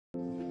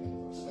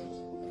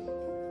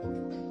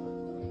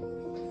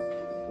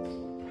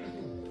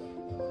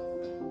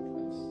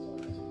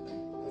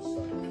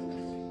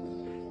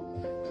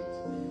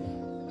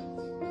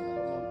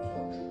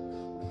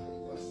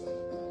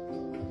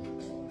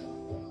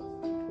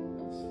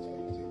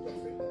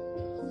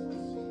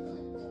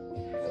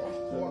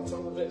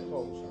bit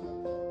closer.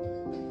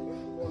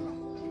 Go on now.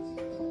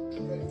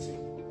 Ready?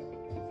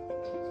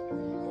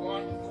 Go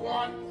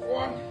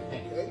on.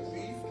 Okay,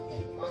 breathe.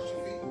 March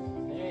your feet.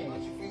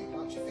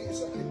 March your feet a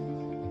second.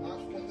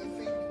 March from the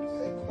feet.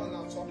 Okay, come on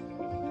now, Tom.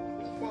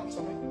 Come on,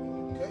 Tommy.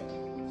 Okay?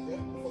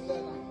 Yeah, from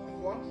there now.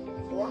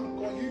 Go on,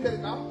 you get it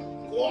now.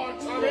 Go on,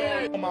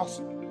 Tommy! Come on,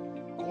 Mouse.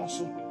 Go on,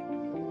 son.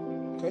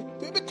 Okay,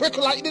 do it a bit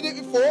quicker like you did it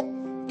before.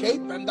 Okay,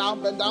 bend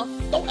down.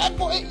 Don't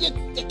headbutt it, you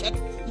dickhead.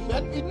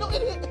 You're not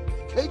in it.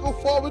 Okay, go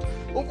forward.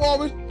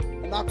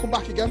 And now come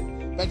back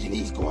again. Bend your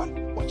knees, go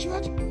on. Watch your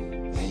head.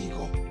 There you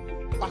go.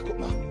 Back up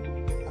now.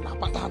 And now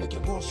back down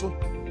again. Go on, son.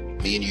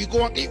 Me and you,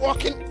 go on, keep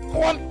walking.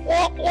 Go on,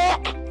 walk.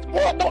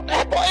 Don't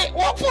headbutt it.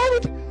 Walk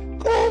forward.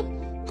 Go on.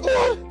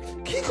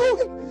 Keep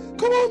going.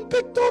 Come on,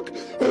 big dog.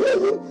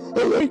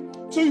 3,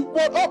 2,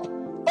 1, up.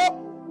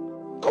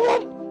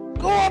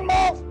 Go on,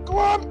 Marv. Go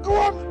on.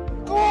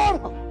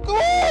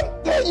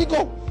 There you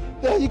go.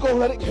 Let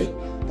it go.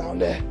 Down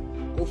there.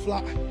 Go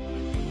flat.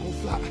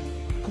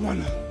 Come on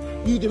now.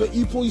 You do it.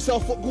 You pull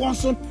yourself up. Go on,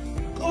 son.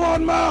 Go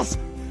on, Miles.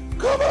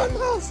 Come on,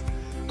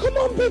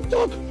 big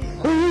dog.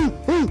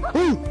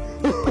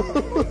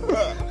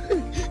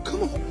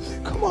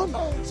 Come on.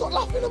 Stop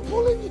laughing and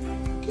pulling.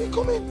 Keep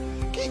coming.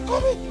 Come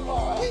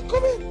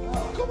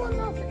on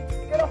now.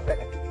 Get off it.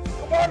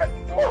 Come on.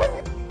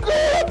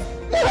 Good.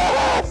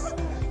 Yes.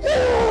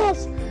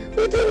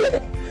 We did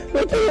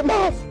it,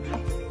 Miles.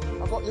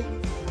 I got you.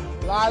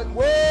 Light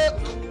work.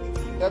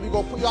 There we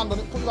go. Put your hand on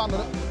it.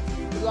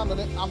 I'm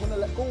gonna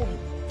let go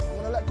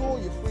of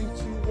you. 3, 2,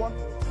 1.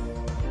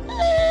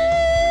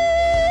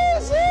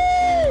 Easy.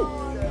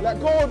 Let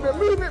go of it.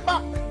 Move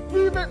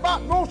it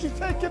back. No, she's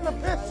taking the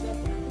piss.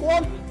 Go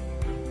on.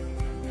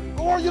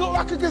 You look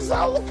like a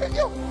gazelle. Look at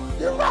you.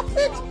 You're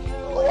rapid.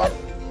 Go on.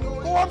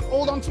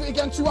 Hold on to it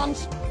again. 2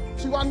 hands.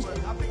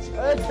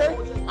 Okay.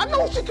 I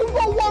know she can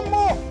roll one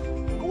more.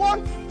 Go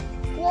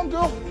on,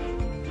 girl.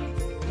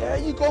 There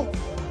you go,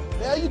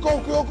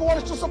 girl. Go on.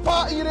 It's just a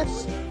part of you,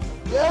 this.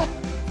 Yeah.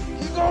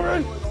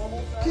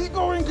 Keep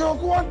going, girl.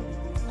 Go on.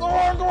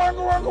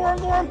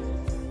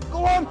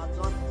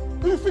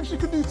 Who thinks you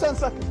can do 10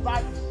 seconds?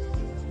 Right.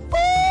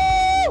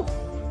 Woo!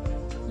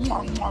 3,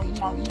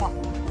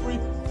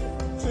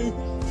 2,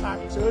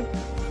 time, turn.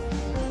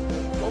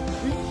 Go,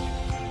 reach.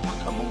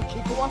 Like a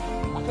monkey, go on.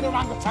 Like an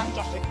orangutan,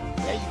 Jossie.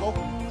 There you go.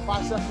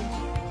 5 seconds.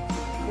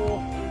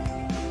 4,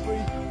 3,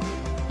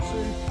 2,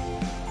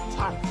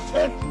 time,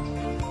 turn.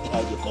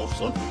 There you go,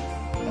 son.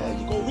 There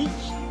you go,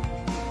 reach.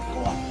 Go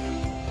on.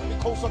 Get me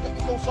closer.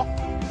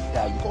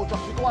 There you go,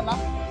 Jossie. Go on now.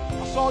 I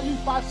saw you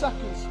 5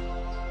 seconds.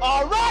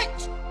 All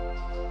right.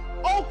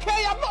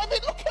 Okay, I'm not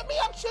even. Look at me.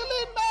 I'm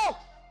chilling now.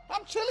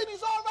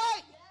 He's all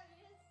right.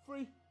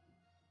 3,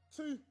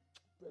 2.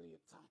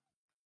 Brilliant time.